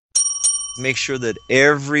Make sure that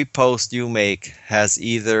every post you make has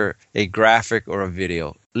either a graphic or a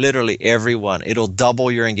video. Literally every one. It'll double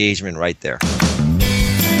your engagement right there.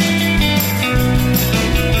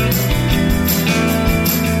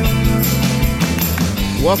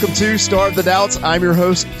 Welcome to Starve the Doubts. I'm your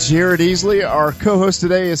host, Jared Easley. Our co-host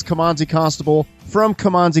today is Kamanzi Constable from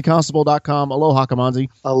KamanziConstable.com. Aloha, Kamanzi.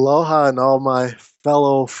 Aloha, and all my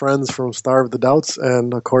fellow friends from Starve the Doubts,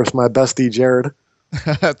 and of course my bestie, Jared.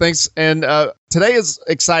 Thanks. And today is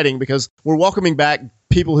exciting because we're welcoming back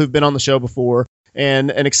people who've been on the show before,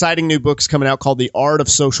 and an exciting new book's coming out called The Art of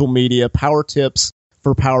Social Media, Power Tips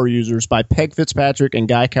for Power Users by Peg Fitzpatrick and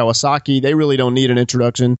Guy Kawasaki. They really don't need an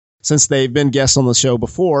introduction since they've been guests on the show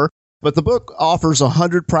before. But the book offers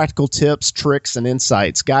 100 practical tips, tricks, and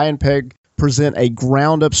insights. Guy and Peg present a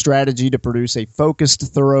ground-up strategy to produce a focused,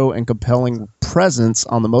 thorough, and compelling presence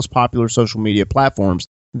on the most popular social media platforms.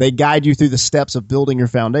 They guide you through the steps of building your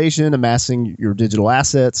foundation, amassing your digital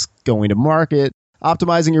assets, going to market,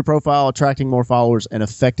 optimizing your profile, attracting more followers, and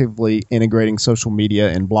effectively integrating social media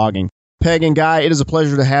and blogging. Peg and Guy, it is a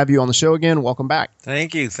pleasure to have you on the show again. Welcome back.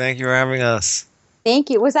 Thank you. Thank you for having us. Thank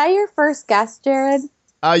you. Was I your first guest, Jared?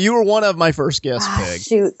 You were one of my first guests, Peg.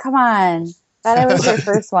 Shoot, come on. Thought I was your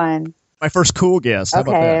first one. My first cool guest. How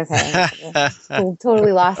about that? Okay.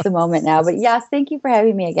 Totally lost the moment now. But yes, thank you for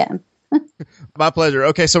having me again. My pleasure.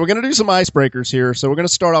 Okay, so we're going to do some icebreakers here. So we're going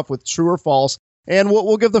to start off with true or false. And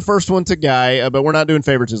we'll give the first one to Guy, but we're not doing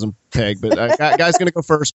favoritism, Peg. But Guy's going to go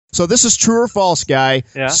first. So this is true or false, Guy.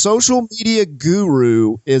 Yeah. Social media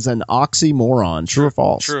guru is an oxymoron. True or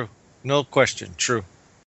false? True. No question. True.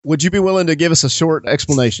 Would you be willing to give us a short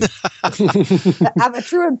explanation? Have a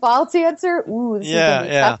true and false answer? Ooh, this is going to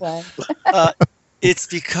be a tough one. It's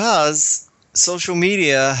because social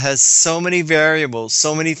media has so many variables,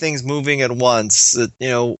 so many things moving at once.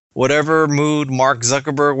 Whatever mood Mark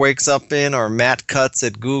Zuckerberg wakes up in, or Matt Cutts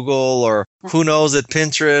at Google, or who knows at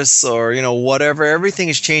Pinterest, or whatever. Everything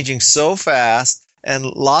is changing so fast, and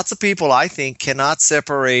lots of people, I think, cannot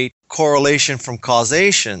separate correlation from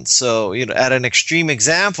causation. So, at an extreme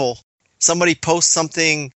example, somebody posts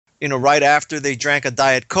something, right after they drank a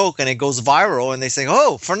Diet Coke and it goes viral, and they say,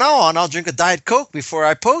 oh, from now on, I'll drink a Diet Coke before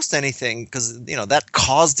I post anything because, that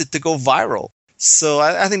caused it to go viral. So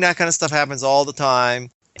I think that kind of stuff happens all the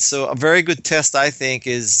time. So a very good test, I think,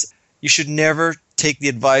 is you should never take the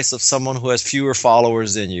advice of someone who has fewer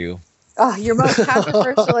followers than you. Oh, your most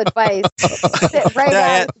controversial advice. Sit right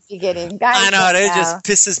out at the beginning. Guys, I know, it just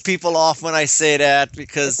pisses people off when I say that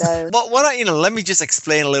because, let me just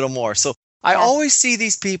explain a little more. So I always see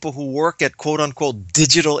these people who work at quote unquote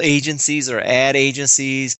digital agencies or ad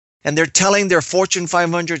agencies, and they're telling their Fortune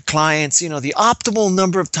 500 clients, the optimal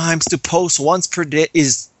number of times to post once per day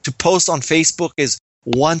to post on Facebook is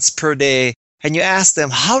once per day. And you ask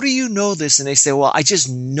them, how do you know this? And they say, well, I just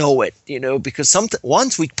know it, because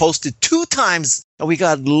once we posted 2 times and we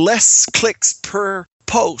got less clicks per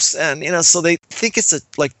post. And, so they think it's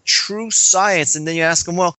true science. And then you ask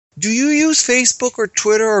them, well, do you use Facebook or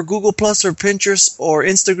Twitter or Google Plus or Pinterest or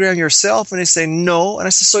Instagram yourself? And they say, no. And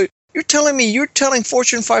I said, so you're telling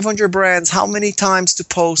Fortune 500 brands how many times to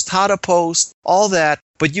post, how to post, all that,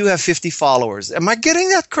 but you have 50 followers. Am I getting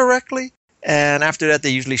that correctly? And after that,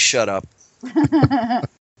 they usually shut up.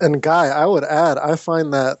 And Guy, I would add, I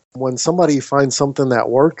find that when somebody finds something that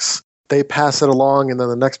works, they pass it along, and then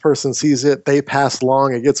the next person sees it, they pass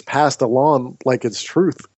along, it gets passed along like it's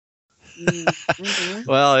truth. Mm-hmm.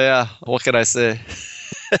 Well, yeah, what can I say?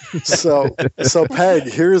 So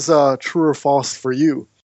Peg, here's a true or false for you.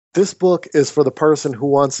 This book is for the person who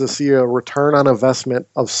wants to see a return on investment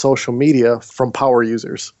of social media from power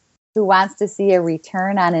users. Who wants to see a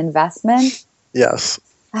return on investment? Yes.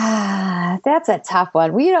 That's a tough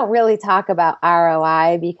one. We don't really talk about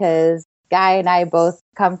ROI because Guy and I both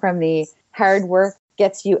come from the hard work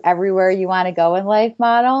gets you everywhere you want to go in life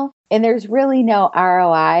model. And there's really no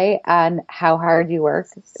ROI on how hard you work.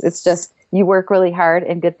 It's just you work really hard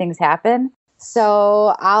and good things happen.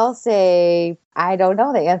 So I'll say, I don't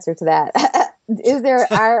know the answer to that. Is there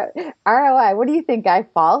ROI? What do you think, Guy?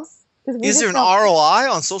 False? Is there an ROI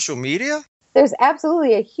on social media? There's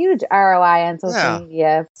absolutely a huge ROI on social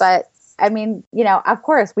media, but I mean, of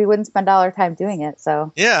course, we wouldn't spend all our time doing it.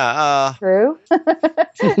 So true.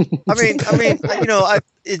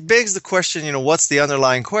 It begs the question, what's the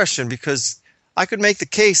underlying question? Because I could make the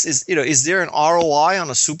case is there an ROI on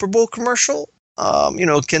a Super Bowl commercial?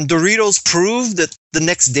 Can Doritos prove that the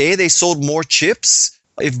next day they sold more chips?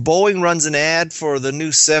 If Boeing runs an ad for the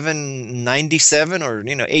new 797 or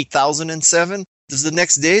 8007, does the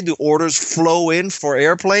next day do orders flow in for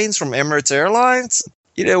airplanes from Emirates Airlines?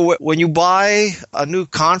 when you buy a new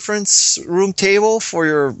conference room table for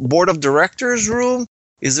your board of directors room,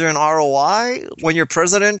 is there an ROI? When your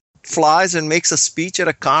president flies and makes a speech at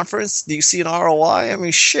a conference, do you see an ROI? I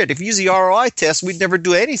mean, shit, if you use the ROI test, we'd never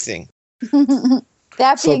do anything.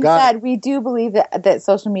 That being said, we do believe that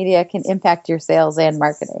social media can impact your sales and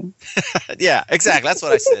marketing. Yeah, exactly. That's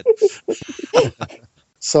what I said.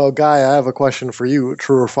 So, Guy, I have a question for you.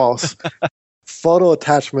 True or false? Photo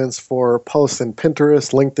attachments for posts in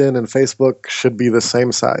Pinterest, LinkedIn, and Facebook should be the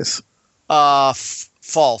same size.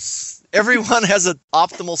 False. Everyone has an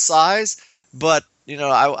optimal size, but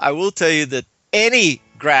I will tell you that any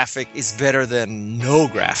graphic is better than no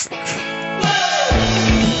graphic.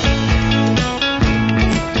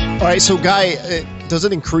 All right, so Guy, does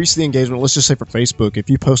it increase the engagement? Let's just say for Facebook,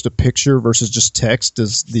 if you post a picture versus just text,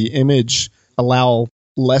 does the image allow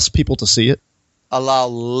less people to see it? Allow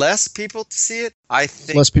less people to see it? I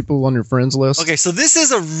think less people on your friends list. Okay, so this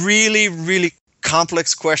is a really, really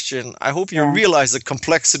complex question. I hope you realize the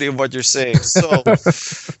complexity of what you're saying.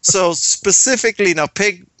 So specifically, now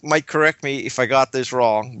Peg might correct me if I got this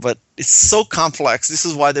wrong, but it's so complex. This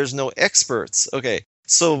is why there's no experts. Okay,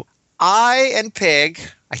 so I and Peg,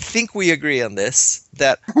 I think we agree on this,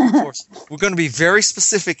 that of course, we're going to be very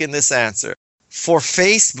specific in this answer. For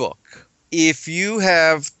Facebook, if you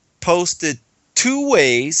have posted two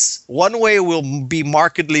ways, one way will be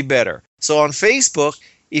markedly better. So on Facebook,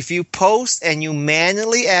 if you post and you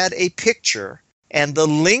manually add a picture and the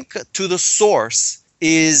link to the source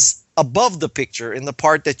is above the picture in the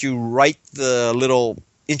part that you write the little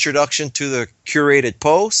introduction to the curated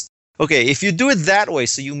post. Okay, if you do it that way,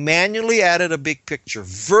 so you manually added a big picture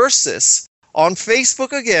versus on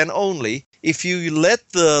Facebook again only, if you let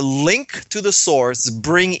the link to the source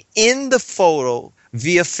bring in the photo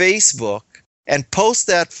via Facebook and post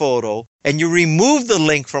that photo and you remove the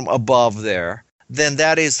link from above there, then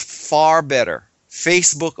that is far better.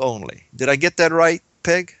 Facebook only. Did I get that right,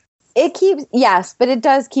 Peg? Yes, but it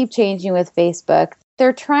does keep changing with Facebook.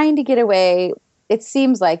 They're trying to get away, it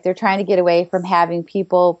seems like they're trying to get away from having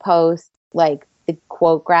people post like the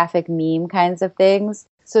quote graphic meme kinds of things.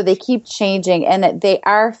 So they keep changing and they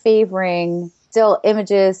are favoring still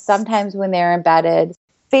images sometimes when they're embedded.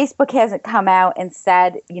 Facebook hasn't come out and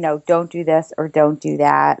said, don't do this or don't do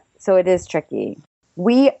that. So it is tricky.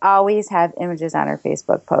 We always have images on our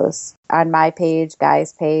Facebook posts, on my page,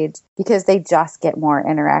 Guy's page, because they just get more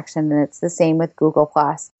interaction, and it's the same with Google+.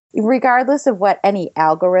 Regardless of what any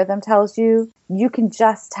algorithm tells you, you can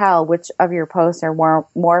just tell which of your posts are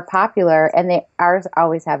more popular, and ours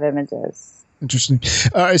always have images. Interesting.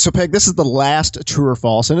 All right, so Peg, this is the last true or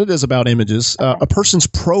false, and it is about images. Okay. A person's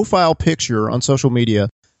profile picture on social media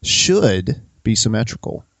should be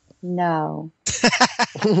symmetrical. No.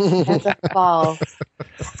 That's a false.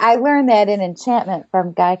 I learned that in Enchantment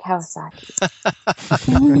from Guy Kawasaki.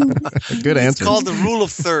 Good answer. It's called the rule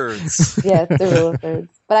of thirds. Yeah, it's the rule of thirds.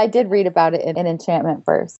 But I did read about it in Enchantment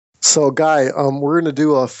first. So, Guy, we're going to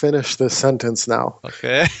do a finish this sentence now.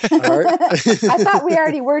 Okay. All right. I thought we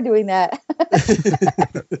already were doing that.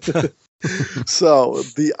 So,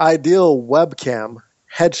 the ideal webcam,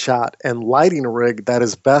 headshot, and lighting rig that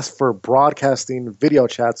is best for broadcasting video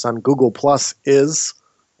chats on Google Plus is?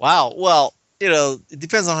 Wow. Well, it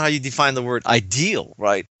depends on how you define the word ideal,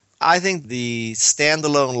 right? I think the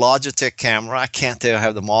standalone Logitech camera, I can't tell you I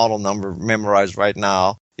have the model number memorized right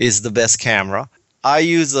now, is the best camera. I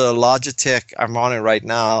use a Logitech, I'm on it right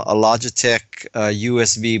now, a Logitech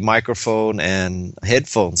USB microphone and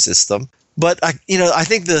headphone system. But I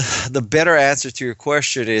think the better answer to your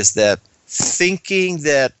question is that thinking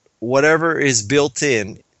that whatever is built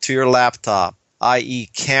in to your laptop, i.e.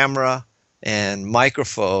 camera and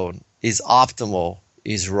microphone, is optimal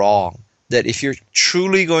is wrong. That if you're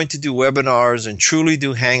truly going to do webinars and truly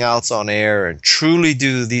do hangouts on air and truly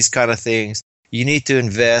do these kind of things, you need to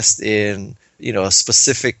invest in a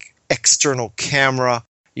specific external camera.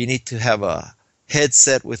 You need to have a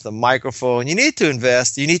headset with a microphone. You need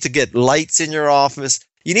to get lights in your office.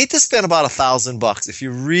 You need to spend about $1,000 if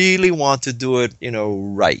you really want to do it,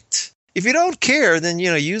 right. If you don't care, then,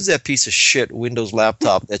 use that piece of shit Windows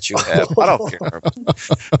laptop that you have. I don't care.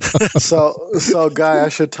 So, Guy, I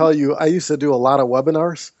should tell you, I used to do a lot of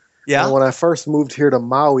webinars. Yeah. And when I first moved here to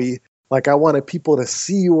Maui, I wanted people to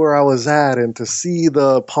see where I was at and to see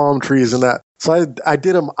the palm trees and that. So I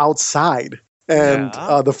did them outside. And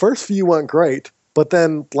the first few went great. But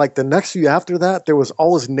then, the next few after that, there was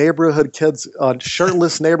always neighborhood kids,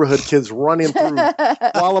 shirtless neighborhood kids running through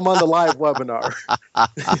while I'm on the live webinar.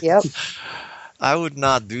 Yep. I would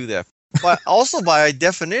not do that. But also, by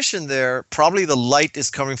definition there, probably the light is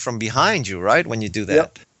coming from behind you, right, when you do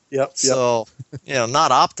that? Yep. So,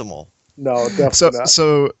 not optimal. No, definitely not.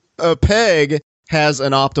 So Peg has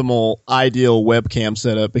an optimal, ideal webcam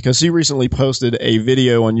setup because she recently posted a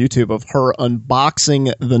video on YouTube of her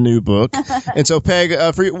unboxing the new book. And so, Peg,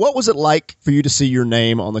 for you, what was it like for you to see your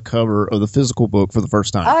name on the cover of the physical book for the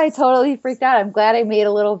first time? Oh, I totally freaked out. I'm glad I made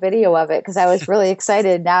a little video of it because I was really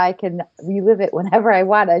excited. Now I can relive it whenever I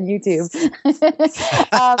want on YouTube.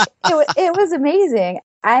 It was amazing.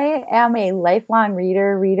 I am a lifelong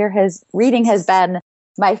reader. Reading has been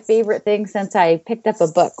my favorite thing since I picked up a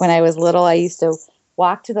book when I was little. I used to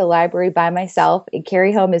walk to the library by myself and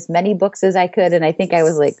carry home as many books as I could. And I think I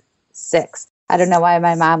was like 6. I don't know why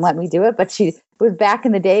my mom let me do it, but she was back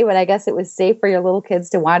in the day when I guess it was safe for your little kids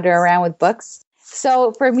to wander around with books.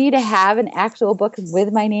 So for me to have an actual book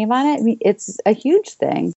with my name on it, it's a huge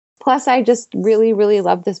thing. Plus, I just really, really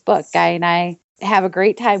love this book. Guy and I have a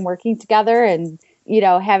great time working together and,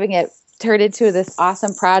 having it turned into this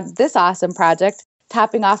awesome project.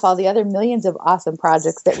 Topping off all the other millions of awesome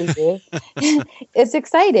projects that we do. It's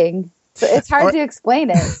exciting. It's hard to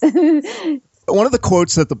explain it. One of the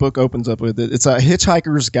quotes that the book opens up with, it's a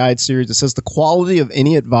Hitchhiker's Guide series. It says, the quality of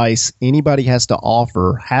any advice anybody has to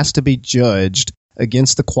offer has to be judged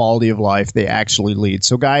against the quality of life they actually lead.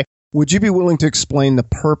 So, Guy, would you be willing to explain the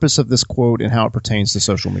purpose of this quote and how it pertains to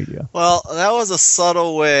social media? Well, that was a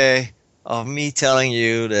subtle way of me telling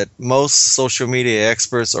you that most social media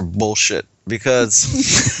experts are bullshit. Because,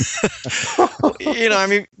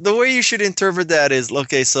 the way you should interpret that is,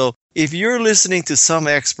 okay, so if you're listening to some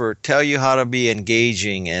expert tell you how to be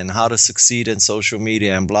engaging and how to succeed in social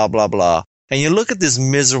media and blah, blah, blah, and you look at this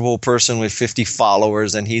miserable person with 50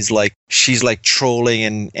 followers and she's like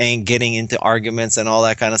trolling and getting into arguments and all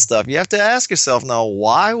that kind of stuff, you have to ask yourself now,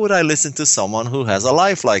 why would I listen to someone who has a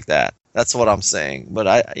life like that? That's what I'm saying.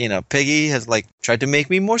 But Peggy has tried to make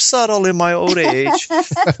me more subtle in my old age. So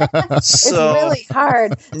it's really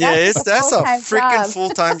hard. Yeah, that's a freaking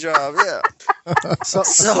full-time job. Yeah. So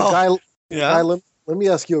Guy, let me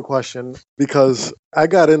ask you a question because I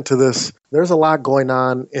got into this. There's a lot going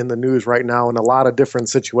on in the news right now in a lot of different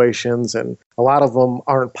situations, and a lot of them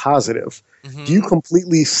aren't positive. Mm-hmm. Do you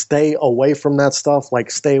completely stay away from that stuff?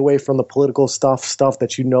 Like stay away from the political stuff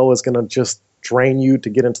that you know is going to just drain you to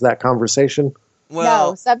get into that conversation?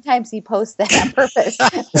 Well, no, sometimes he posts that on purpose.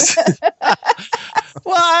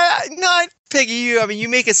 Well, Peggy, you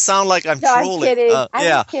make it sound like I'm trolling. I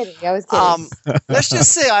was kidding. I was kidding. Let's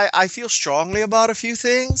just say I feel strongly about a few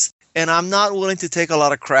things, and I'm not willing to take a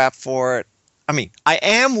lot of crap for it. I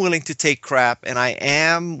am willing to take crap, and I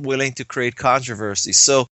am willing to create controversy.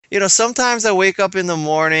 So, sometimes I wake up in the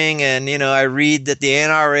morning and, I read that the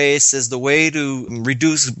NRA says the way to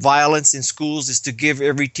reduce violence in schools is to give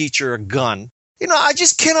every teacher a gun. I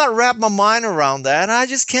just cannot wrap my mind around that. And I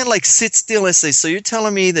just can't sit still and say, so you're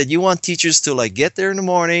telling me that you want teachers to get there in the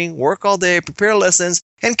morning, work all day, prepare lessons,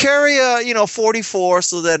 and carry a 44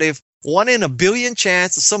 so that if 1 in a billion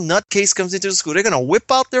chance that some nutcase comes into the school, they're going to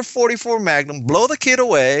whip out their 44 Magnum, blow the kid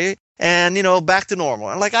away, and, back to normal.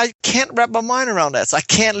 And I can't wrap my mind around that. So I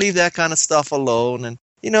can't leave that kind of stuff alone. And,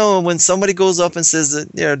 when somebody goes up and says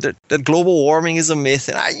that global warming is a myth,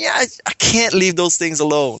 and I can't leave those things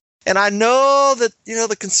alone. And I know that,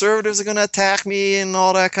 the conservatives are going to attack me and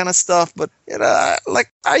all that kind of stuff. But,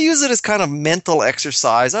 I use it as kind of mental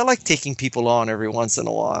exercise. I like taking people on every once in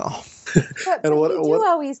a while. But you do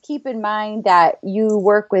always keep in mind that you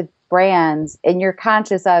work with brands and you're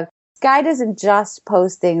conscious of, Guy doesn't just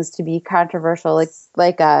post things to be controversial,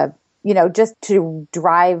 just to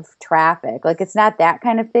drive traffic. It's not that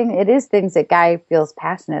kind of thing. It is things that Guy feels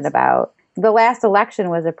passionate about. The last election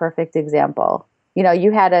was a perfect example.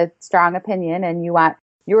 You had a strong opinion and you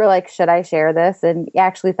were like, should I share this? And you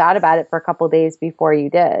actually thought about it for a couple of days before you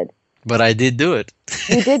did. But I did do it.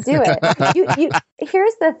 You did do it.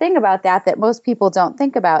 Here's the thing about that most people don't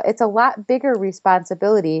think about. It's a lot bigger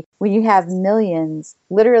responsibility when you have millions,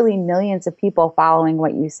 literally millions of people following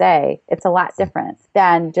what you say. It's a lot different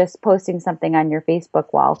than just posting something on your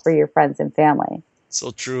Facebook wall for your friends and family. So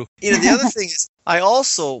true. The other thing is,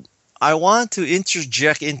 I want to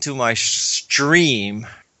interject into my stream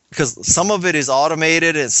because some of it is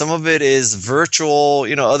automated and some of it is virtual.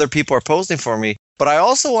 Other people are posting for me. But I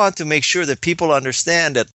also want to make sure that people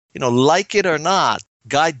understand that, like it or not,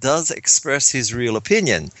 Guy does express his real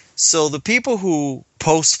opinion. So the people who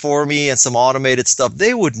post for me and some automated stuff,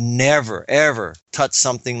 they would never, ever touch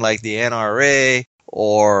something like the NRA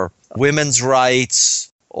or women's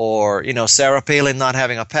rights or, Sarah Palin not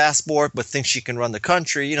having a passport but thinks she can run the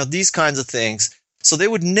country, these kinds of things. So they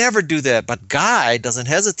would never do that, but Guy doesn't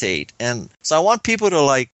hesitate. And so I want people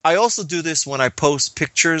to I also do this when I post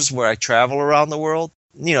pictures where I travel around the world.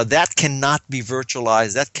 that cannot be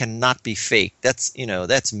virtualized. That cannot be fake.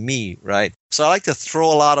 That's me, right? So I like to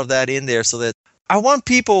throw a lot of that in there so that I want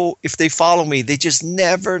people, if they follow me, they just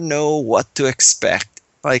never know what to expect.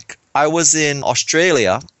 Like, I was in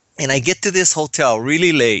Australia, and I get to this hotel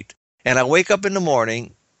really late, and I wake up in the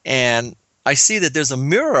morning, and I see that there's a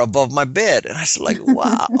mirror above my bed. And I was like,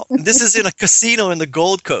 wow. This is in a casino in the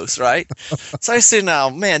Gold Coast, right? So I said, now,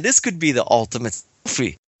 man, this could be the ultimate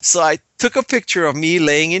selfie. So I took a picture of me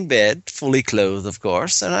laying in bed, fully clothed, of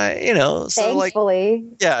course. And Thankfully.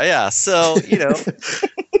 Yeah. So,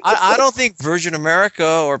 I don't think Virgin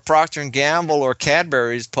America or Procter & Gamble or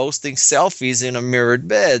Cadbury is posting selfies in a mirrored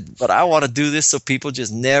bed. But I want to do this so people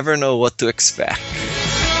just never know what to expect.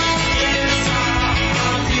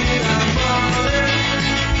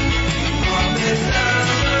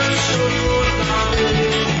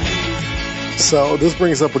 So this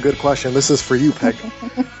brings up a good question. This is for you, Peg.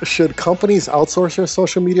 Should companies outsource their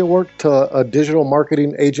social media work to a digital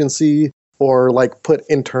marketing agency or put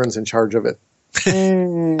interns in charge of it?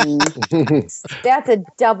 That's a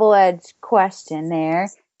double-edged question there.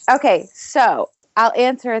 Okay, so I'll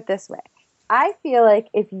answer it this way. I feel like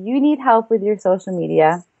if you need help with your social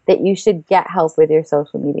media, that you should get help with your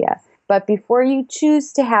social media. But before you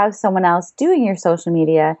choose to have someone else doing your social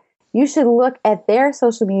media, you should look at their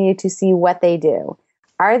social media to see what they do.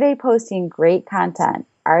 Are they posting great content?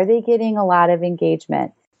 Are they getting a lot of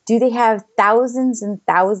engagement? Do they have thousands and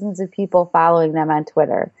thousands of people following them on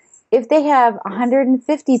Twitter? If they have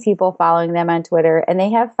 150 people following them on Twitter and they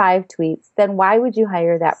have 5 tweets, then why would you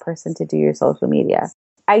hire that person to do your social media?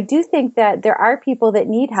 I do think that there are people that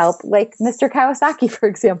need help, like Mr. Kawasaki, for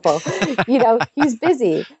example. He's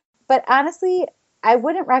busy. But honestly, I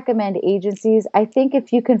wouldn't recommend agencies. I think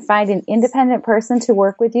if you can find an independent person to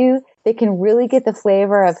work with you, they can really get the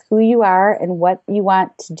flavor of who you are and what you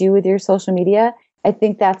want to do with your social media. I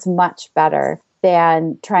think that's much better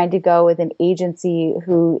than trying to go with an agency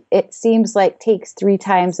who it seems like takes 3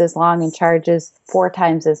 times as long and charges 4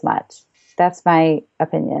 times as much. That's my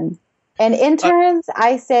opinion. And interns,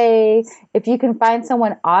 I say, if you can find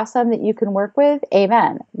someone awesome that you can work with,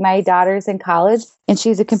 amen. My daughter's in college, and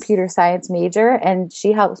she's a computer science major, and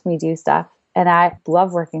she helps me do stuff. And I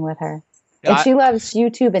love working with her. And she loves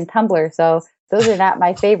YouTube and Tumblr, so those are not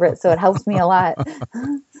my favorites, so it helps me a lot.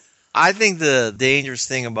 I think the dangerous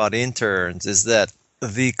thing about interns is that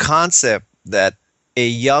the concept that a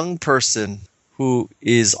young person who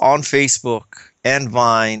is on Facebook and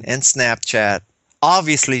Vine and Snapchat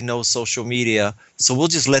obviously knows social media, so we'll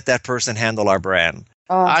just let that person handle our brand.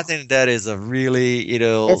 I think that is a really,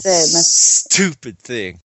 stupid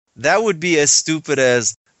thing. That would be as stupid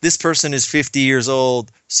as this person is 50 years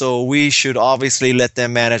old, so we should obviously let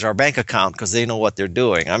them manage our bank account because they know what they're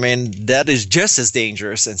doing. I mean, that is just as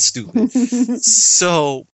dangerous and stupid. Good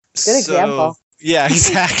example. Yeah,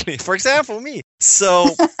 exactly. For example, me.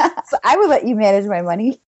 So I would let you manage my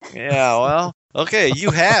money. Yeah, well, okay, you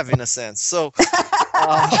have in a sense. So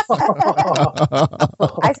I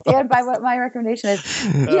stand by what my recommendation is.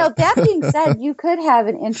 That being said, you could have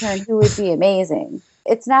an intern who would be amazing.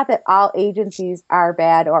 It's not that all agencies are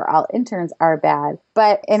bad or all interns are bad,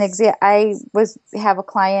 but I have a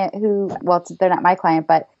client who, well, they're not my client,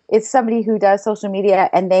 but it's somebody who does social media,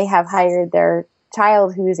 and they have hired their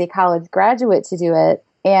child who is a college graduate to do it.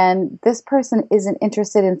 And this person isn't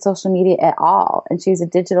interested in social media at all. And she's a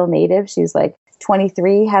digital native. She's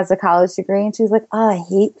 23, has a college degree. And she's like, oh, I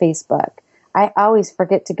hate Facebook. I always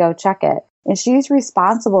forget to go check it. And she's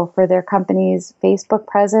responsible for their company's Facebook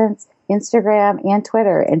presence, Instagram, and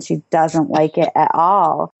Twitter. And she doesn't like it at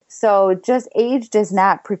all. So just age does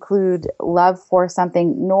not preclude love for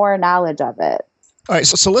something nor knowledge of it. All right,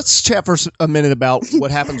 so let's chat for a minute about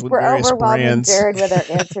what happens with various brands. We're overwhelming Jared with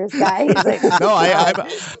our answers, guys. No, I'm a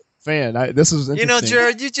fan. This is interesting.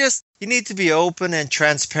 Jared, you need to be open and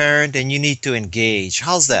transparent, and you need to engage.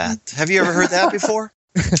 How's that? Have you ever heard that before?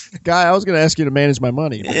 Guy, I was going to ask you to manage my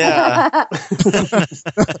money. Yeah.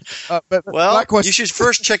 Well, you should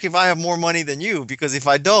first check if I have more money than you, because if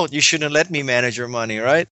I don't, you shouldn't let me manage your money,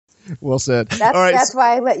 right? Well said. That's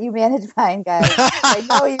why I let you manage mine, guys. I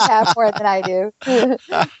know you have more than I do.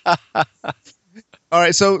 All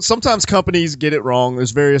right, so sometimes companies get it wrong.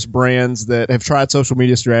 There's various brands that have tried social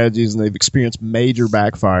media strategies and they've experienced major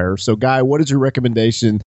backfire. So, Guy, what is your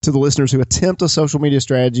recommendation to the listeners who attempt a social media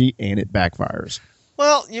strategy and it backfires?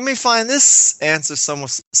 Well, you may find this answer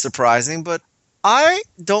somewhat surprising, but I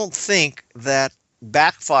don't think that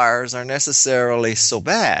backfires are necessarily so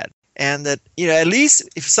bad. And that, at least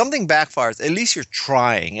if something backfires, at least you're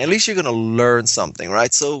trying. At least you're going to learn something,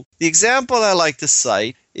 right? So the example I like to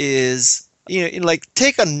cite is like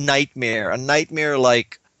take a nightmare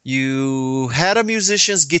like you had a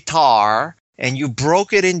musician's guitar and you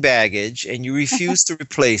broke it in baggage and you refused to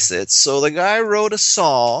replace it. So the guy wrote a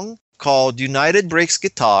song called United Breaks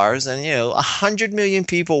Guitars, and 100 million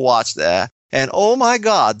people watched that. And oh my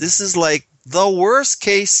God, this is like the worst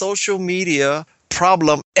case social media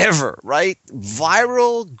problem ever, right?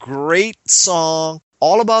 Viral, great song,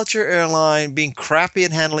 all about your airline being crappy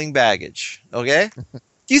at handling baggage. Okay?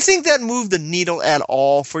 Do you think that moved the needle at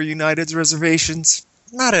all for United's reservations?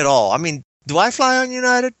 Not at all. I mean, do I fly on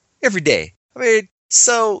United? Every day. I mean,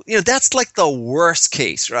 so, that's like the worst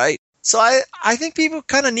case, right? So I think people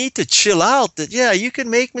kind of need to chill out that, yeah, you can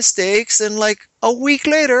make mistakes and like a week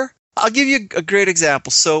later, I'll give you a great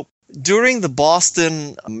example. So during the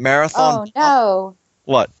Boston Marathon. Oh, no.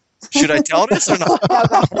 What? Should I tell this or not? No,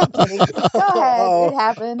 go ahead. I'm kidding. Go ahead. It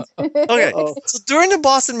happened. Okay. So during the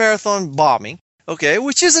Boston Marathon bombing, okay,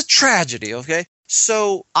 which is a tragedy, okay?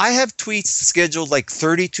 So I have tweets scheduled like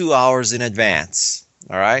 32 hours in advance,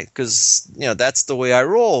 all right? Because, that's the way I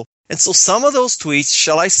roll. And so some of those tweets,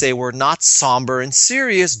 shall I say, were not somber and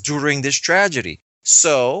serious during this tragedy.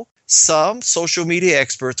 So some social media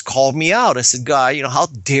experts called me out. I said, Guy, how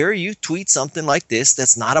dare you tweet something like this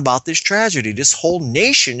that's not about this tragedy? This whole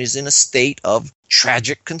nation is in a state of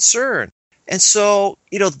tragic concern. And so,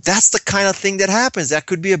 that's the kind of thing that happens. That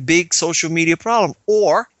could be a big social media problem.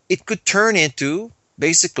 Or it could turn into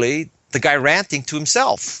basically the guy ranting to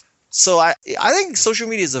himself. So I think social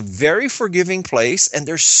media is a very forgiving place, and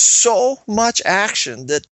there's so much action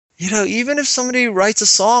that, even if somebody writes a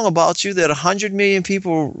song about you that 100 million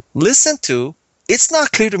people listen to, it's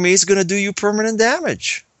not clear to me it's going to do you permanent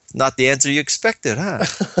damage. Not the answer you expected, huh?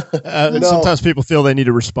 No. Sometimes people feel they need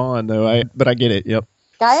to respond, though. But I get it. Yep.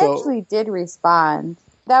 Guy actually did respond.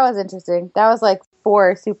 That was interesting. That was like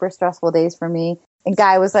 4 super stressful days for me. And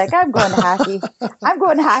Guy was like, I'm going to hockey. I'm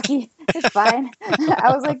going to hockey. It's fine.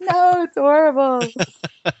 I was like, no, it's horrible.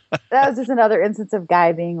 That was just another instance of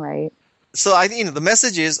Guy being right. So I think the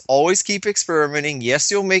message is always keep experimenting.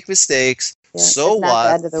 Yes, you'll make mistakes. Yeah, so it's not what?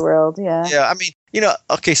 the end of the world. Yeah. Yeah. I mean,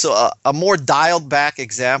 okay. So a more dialed back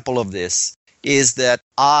example of this is that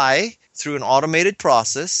I, through an automated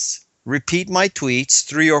process, repeat my tweets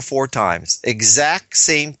 3 or 4 times. Exact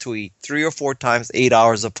same tweet 3 or 4 times, 8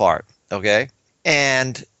 hours apart. Okay.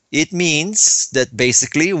 And it means that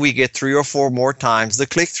basically we get 3 or 4 more times the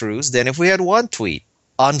click-throughs than if we had one tweet.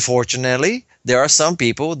 Unfortunately, there are some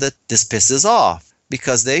people that this pisses off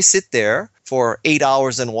because they sit there for 8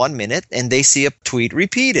 hours and 1 minute and they see a tweet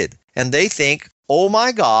repeated. And they think, oh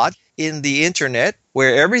my God, in the internet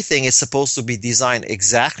where everything is supposed to be designed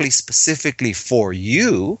exactly specifically for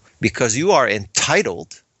you because you are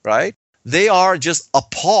entitled, right? They are just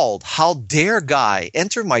appalled. How dare Guy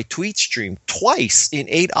enter my tweet stream twice in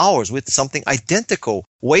 8 hours with something identical,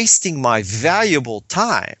 wasting my valuable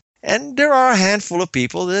time. And there are a handful of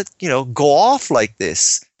people that, go off like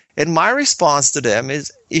this. And my response to them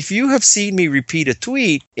is, if you have seen me repeat a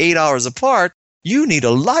tweet 8 hours apart, you need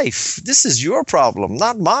a life. This is your problem,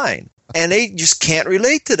 not mine. And they just can't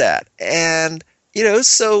relate to that. And,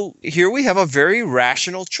 so here we have a very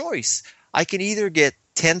rational choice. I can either get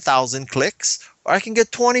 10,000 clicks or I can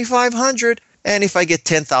get 2,500. And if I get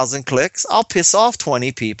 10,000 clicks, I'll piss off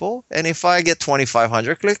 20 people. And if I get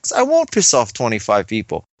 2,500 clicks, I won't piss off 25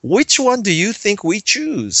 people. Which one do you think we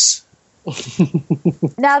choose?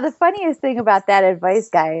 Now, the funniest thing about that advice,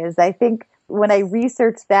 Guy, is I think when I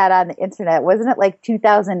researched that on the internet, wasn't it like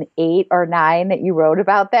 2008 or 9 that you wrote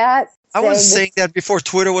about that? I was saying that before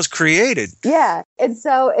Twitter was created. Yeah. And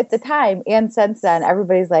so at the time and since then,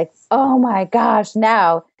 everybody's like, oh my gosh,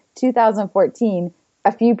 now 2014,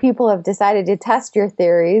 a few people have decided to test your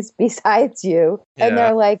theories besides you. Yeah. And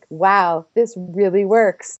they're like, wow, this really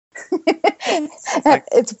works.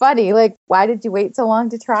 It's funny. Like, why did you wait so long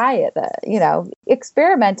to try it?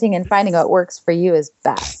 Experimenting and finding what works for you is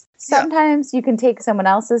best. Sometimes you can take someone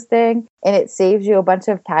else's thing and it saves you a bunch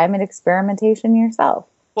of time and experimentation yourself.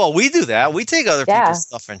 Well, we do that. We take other people's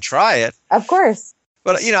stuff and try it. Of course.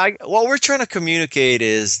 But, what we're trying to communicate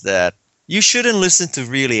is that you shouldn't listen to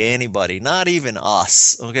really anybody, not even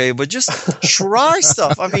us, okay? But just try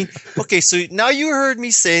stuff. I mean, okay, so now you heard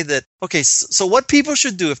me say that, okay, so what people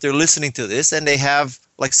should do if they're listening to this and they have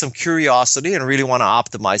like some curiosity and really want to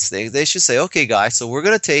optimize things, they should say, okay, guys, so we're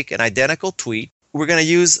going to take an identical tweet. We're going to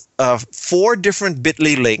use 4 different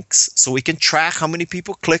bit.ly links so we can track how many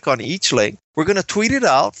people click on each link. We're going to tweet it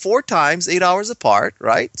out 4 times, 8 hours apart,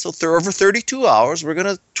 right? So over 32 hours, we're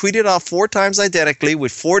going to tweet it out 4 times identically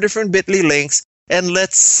with 4 different bit.ly links. And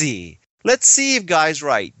let's see. Let's see if Guy's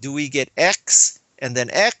right. Do we get X and then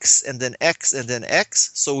X and then X and then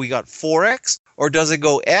X, so we got 4X? Or does it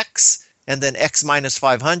go X and then X minus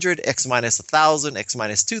 500, X minus 1,000, X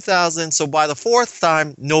minus 2,000? So by the fourth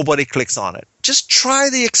time, nobody clicks on it. Just try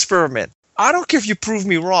the experiment. I don't care if you prove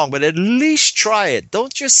me wrong, but at least try it.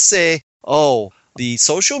 Don't just say, oh, the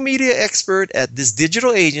social media expert at this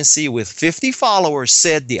digital agency with 50 followers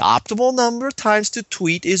said the optimal number of times to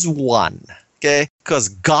tweet is 1. Okay? Because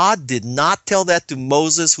God did not tell that to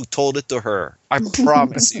Moses, who told it to her. I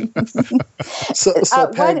promise you.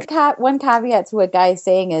 One caveat to what Guy is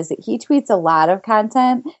saying is that he tweets a lot of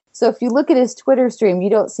content. So if you look at his Twitter stream, you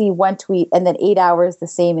don't see one tweet and then 8 hours the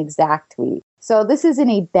same exact tweet. So this isn't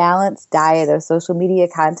a balanced diet of social media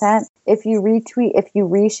content. If you retweet, if you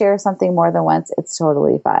reshare something more than once, it's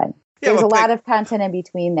totally fine. Yeah, there's a lot of content in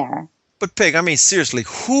between there. But Peg, I mean, seriously,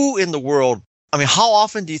 who in the world, I mean, how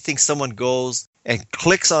often do you think someone goes and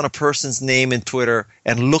clicks on a person's name in Twitter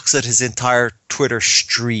and looks at his entire Twitter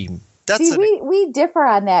stream? We differ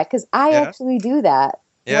on that because I actually do that.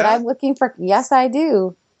 Yeah? When I'm looking for, yes, I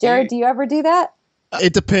do. Jared, do you ever do that?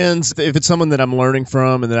 It depends. If it's someone that I'm learning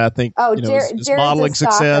from and that I think is modeling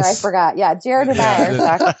success. I forgot. Yeah, Jared and I are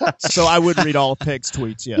stalkers. So I would read all of Peg's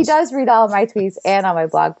tweets, yes. He does read all of my tweets and all my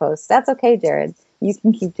blog posts. That's okay, Jared. You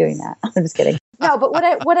can keep doing that. I'm just kidding. No, but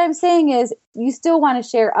what I'm saying is you still want to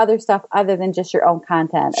share other stuff other than just your own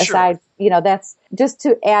content. Sure. Aside, that's just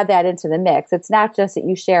to add that into the mix. It's not just that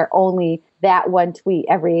you share only that one tweet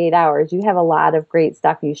every 8 hours. You have a lot of great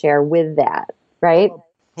stuff you share with that, right?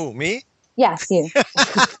 Who, me? Yes, you.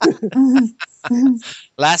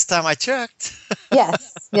 Last time I checked.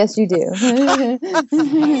 Yes, you do.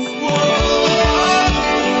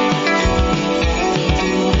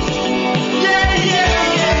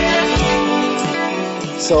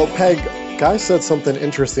 So, Peg, Guy said something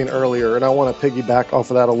interesting earlier, and I want to piggyback off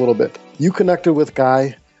of that a little bit. You connected with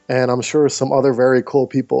Guy, and I'm sure some other very cool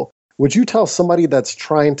people. Would you tell somebody that's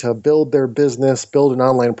trying to build their business, build an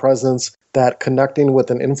online presence, that connecting with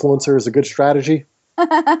an influencer is a good strategy?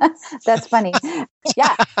 That's funny.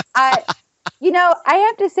 Yeah. I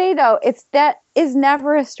have to say, though, that is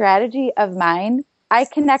never a strategy of mine. I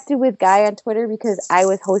connected with Guy on Twitter because I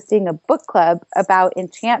was hosting a book club about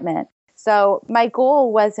enchantment. So my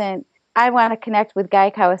goal wasn't, I want to connect with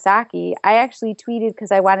Guy Kawasaki. I actually tweeted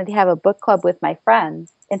because I wanted to have a book club with my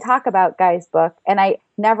friends and talk about Guy's book. And I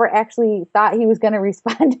never actually thought he was going to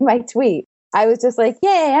respond to my tweet. I was just like,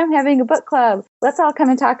 yay, I'm having a book club. Let's all come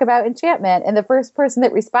and talk about enchantment. And the first person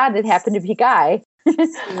that responded happened to be Guy.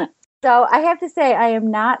 So I have to say, I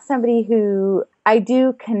am not somebody who, I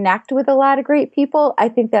do connect with a lot of great people. I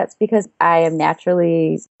think that's because I am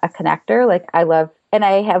naturally a connector. Like I love, and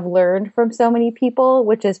I have learned from so many people,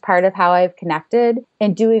 which is part of how I've connected.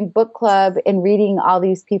 And doing book club and reading all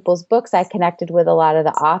these people's books, I connected with a lot of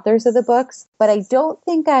the authors of the books. But I don't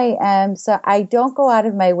think I am, so I don't go out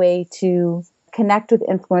of my way to connect with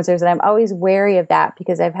influencers. And I'm always wary of that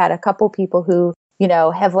because I've had a couple people who,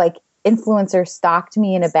 have like influencers stalked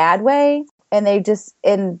me in a bad way. And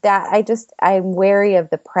I'm wary of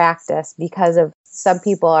the practice because of some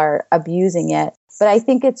people are abusing it. But I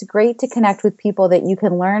think it's great to connect with people that you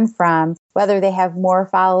can learn from, whether they have more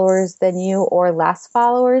followers than you or less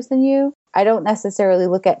followers than you. I don't necessarily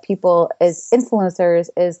look at people as influencers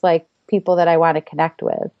as like people that I want to connect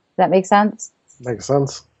with. Does that make sense? Makes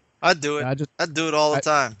sense. I do it. I do it all the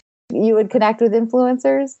time. You would connect with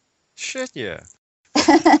influencers? Shit, yeah.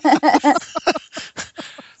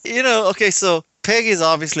 Okay, so Peggy is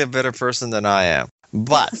obviously a better person than I am.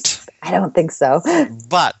 But I don't think so.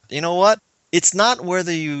 But you know what? It's not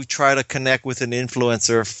whether you try to connect with an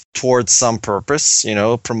influencer towards some purpose,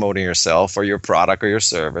 promoting yourself or your product or your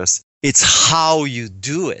service. It's how you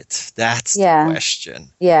do it. That's the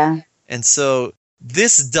question. Yeah. And so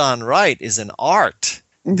this done right is an art.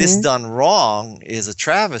 Mm-hmm. This done wrong is a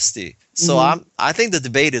travesty. So I think the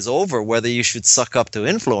debate is over whether you should suck up to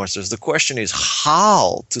influencers. The question is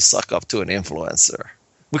how to suck up to an influencer.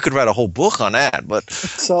 We could write a whole book on that, but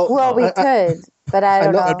we could. But I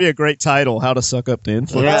don't know. That'd be a great title, How to Suck Up to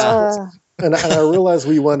Influencers. And I realize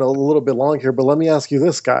we went a little bit long here, but let me ask you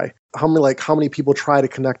this, Guy. How many people try to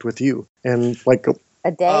connect with you? And like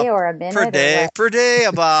a day or a minute? Per day,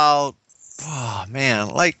 about,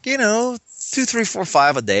 2, 3, 4,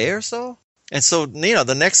 5 a day or so. And so,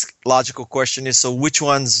 the next logical question is, so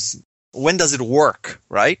when does it work,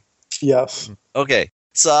 right? Yes. Okay.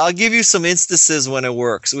 So I'll give you some instances when it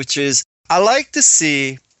works, which is I like to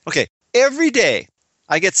see, every day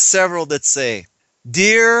I get several that say,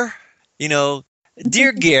 Dear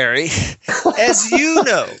Gary, as you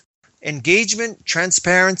know, engagement,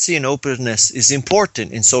 transparency, and openness is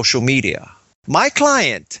important in social media. My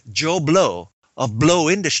client, Joe Blow of Blow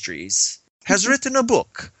Industries, has written a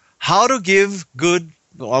book, How to Give Good.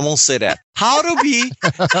 No, I won't say that. How to be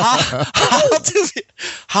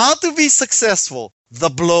successful the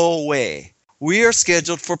Blow way. We are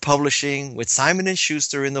scheduled for publishing with Simon &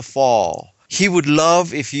 Schuster in the fall. He would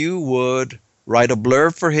love if you would write a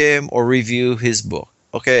blurb for him or review his book.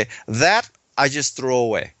 Okay, that I just throw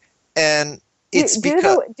away. And it's do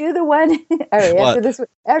because the one. All right, after this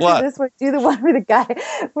one, do the one where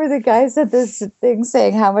the guy said this thing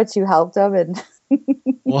saying how much you helped him, and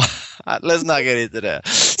well, let's not get into that.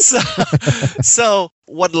 So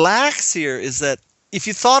what lacks here is that if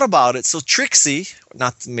you thought about it, so Trixie,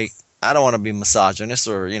 I don't want to be misogynist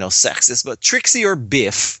or sexist, but Trixie or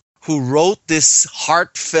Biff, who wrote this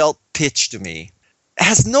heartfelt pitch to me,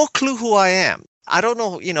 has no clue who I am. I don't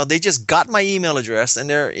know, they just got my email address and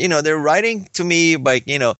they're writing to me like,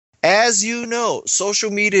 as you know,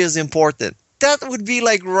 social media is important. That would be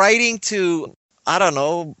like writing to, I don't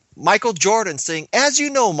know, Michael Jordan saying, as you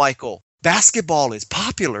know, Michael, basketball is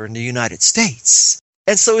popular in the United States.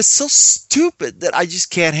 And so it's so stupid that I just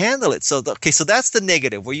can't handle it. So, so that's the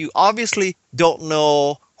negative, where you obviously don't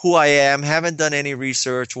know who I am, haven't done any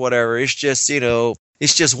research, whatever. It's just,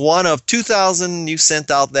 it's just one of 2,000 you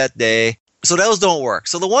sent out that day. So those don't work.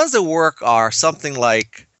 So the ones that work are something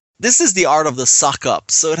like, this is the art of the suck up.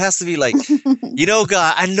 So it has to be like,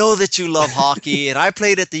 guy, I know that you love hockey, and I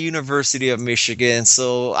played at the University of Michigan,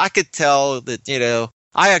 so I could tell that,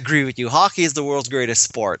 I agree with you. Hockey is the world's greatest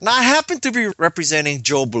sport. Now, I happen to be representing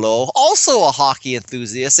Joe Blow, also a hockey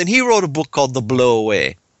enthusiast, and he wrote a book called The Blow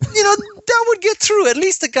Way. That would get through. At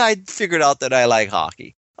least the guy figured out that I like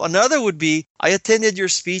hockey. Another would be, I attended your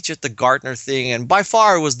speech at the Gartner thing, and by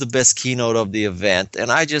far it was the best keynote of the event.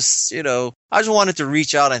 And I just wanted to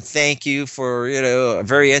reach out and thank you for, a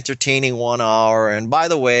very entertaining 1 hour. And by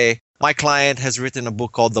the way, my client has written a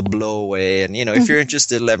book called The Blow Way. And, if you're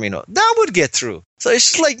interested, let me know. That would get through. So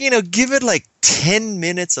it's just like, give it like 10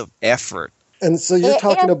 minutes of effort. And so you're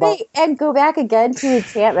talking about... And go back again to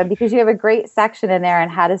enchantment, because you have a great section in there on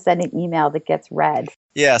how to send an email that gets read.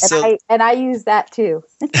 Yeah. I use that too.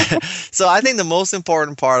 So I think the most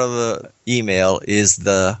important part of the email is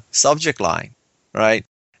the subject line, right?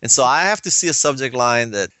 And so I have to see a subject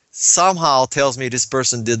line that somehow tells me this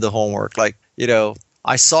person did the homework. Like,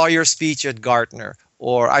 I saw your speech at Gartner,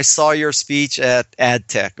 or I saw your speech at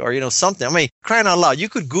AdTech, or, something. I mean, crying out loud, you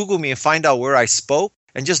could Google me and find out where I spoke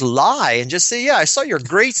and just lie and just say, yeah, I saw your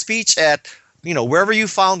great speech at, wherever you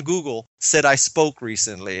found Google said I spoke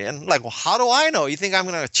recently. And like, well, how do I know? You think I'm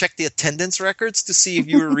going to check the attendance records to see if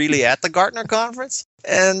you were really at the Gartner conference?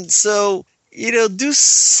 And so, do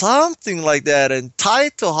something like that and tie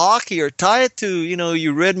it to hockey, or tie it to,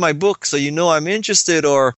 you read my book, so I'm interested,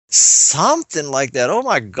 or something like that. Oh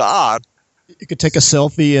my God. You could take a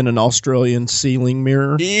selfie in an Australian ceiling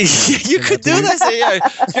mirror. You could do that. Say, yeah,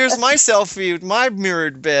 here's my selfie with my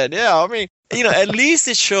mirrored bed. Yeah, I mean, at least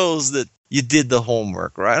it shows that you did the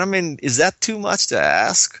homework, right? I mean, is that too much to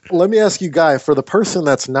ask? Let me ask you, Guy, for the person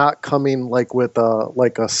that's not coming like with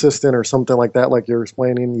like assistant or something like that, like you're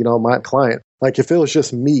explaining, my client, like if it was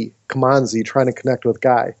just me, Kamanzi, trying to connect with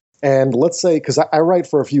Guy. And let's say, because I write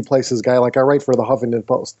for a few places, Guy, like I write for the Huffington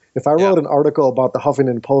Post. If I wrote an article about the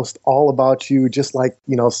Huffington Post, all about you, just like,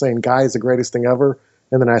 saying Guy is the greatest thing ever,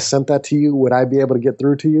 and then I sent that to you, would I be able to get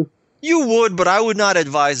through to you? You would, but I would not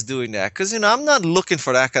advise doing that, because, I'm not looking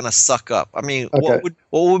for that kind of suck up. I mean, what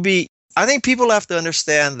would be, I think people have to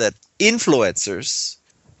understand that influencers,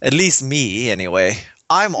 at least me anyway,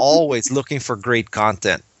 I'm always looking for great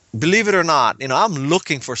content. Believe it or not, I'm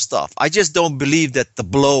looking for stuff. I just don't believe that The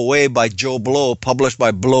Blow Away by Joe Blow, published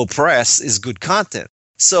by Blow Press, is good content.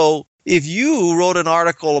 So if you wrote an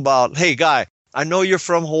article about, hey, Guy, I know you're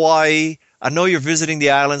from Hawaii. I know you're visiting the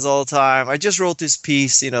islands all the time. I just wrote this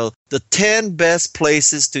piece, the 10 best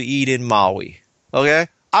places to eat in Maui. Okay?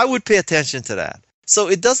 I would pay attention to that. So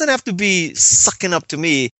it doesn't have to be sucking up to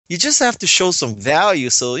me. You just have to show some value.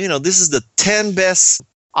 So, this is the 10 best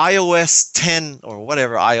iOS 10 or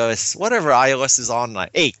whatever iOS is on,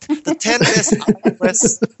 like 8. The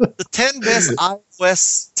 10 best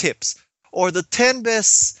iOS tips, or the 10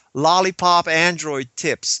 best Lollipop Android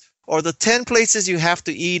tips, or the 10 places you have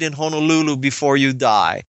to eat in Honolulu before you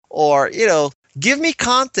die. Or, give me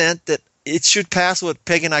content that it should pass what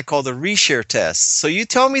Peg and I call the reshare test. So you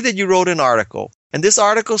tell me that you wrote an article, and this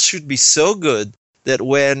article should be so good that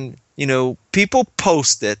when, people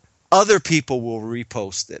post it, other people will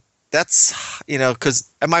repost it. That's, because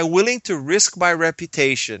am I willing to risk my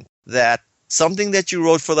reputation that something that you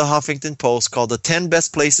wrote for the Huffington Post called the 10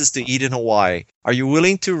 best places to eat in Hawaii, are you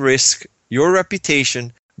willing to risk your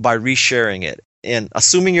reputation by resharing it? And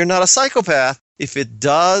assuming you're not a psychopath, if it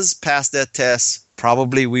does pass that test,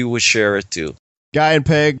 probably we would share it too. Guy and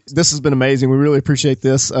Peg, this has been amazing. We really appreciate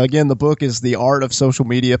this. Again, the book is The Art of Social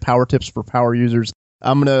Media, Power Tips for Power Users.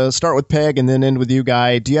 I'm going to start with Peg and then end with you,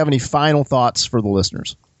 Guy. Do you have any final thoughts for the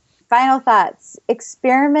listeners? Final thoughts.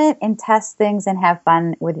 Experiment and test things and have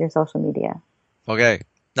fun with your social media. Okay.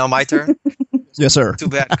 Now my turn? Yes, sir. Too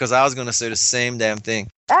bad, because I was going to say the same damn thing.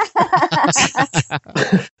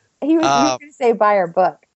 He was going to say buy our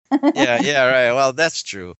book. Yeah, right. Well, that's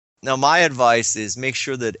true. Now, my advice is make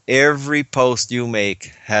sure that every post you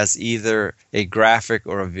make has either a graphic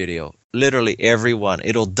or a video. Literally every one.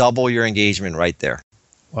 It'll double your engagement right there.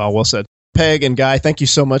 Wow, well said. Peg and Guy, thank you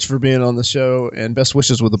so much for being on the show, and best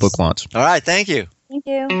wishes with the book launch. All right, thank you. Thank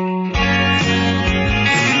you.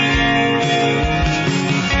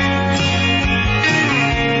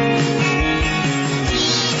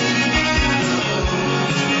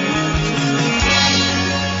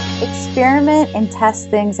 Experiment and test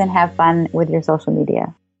things and have fun with your social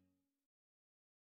media.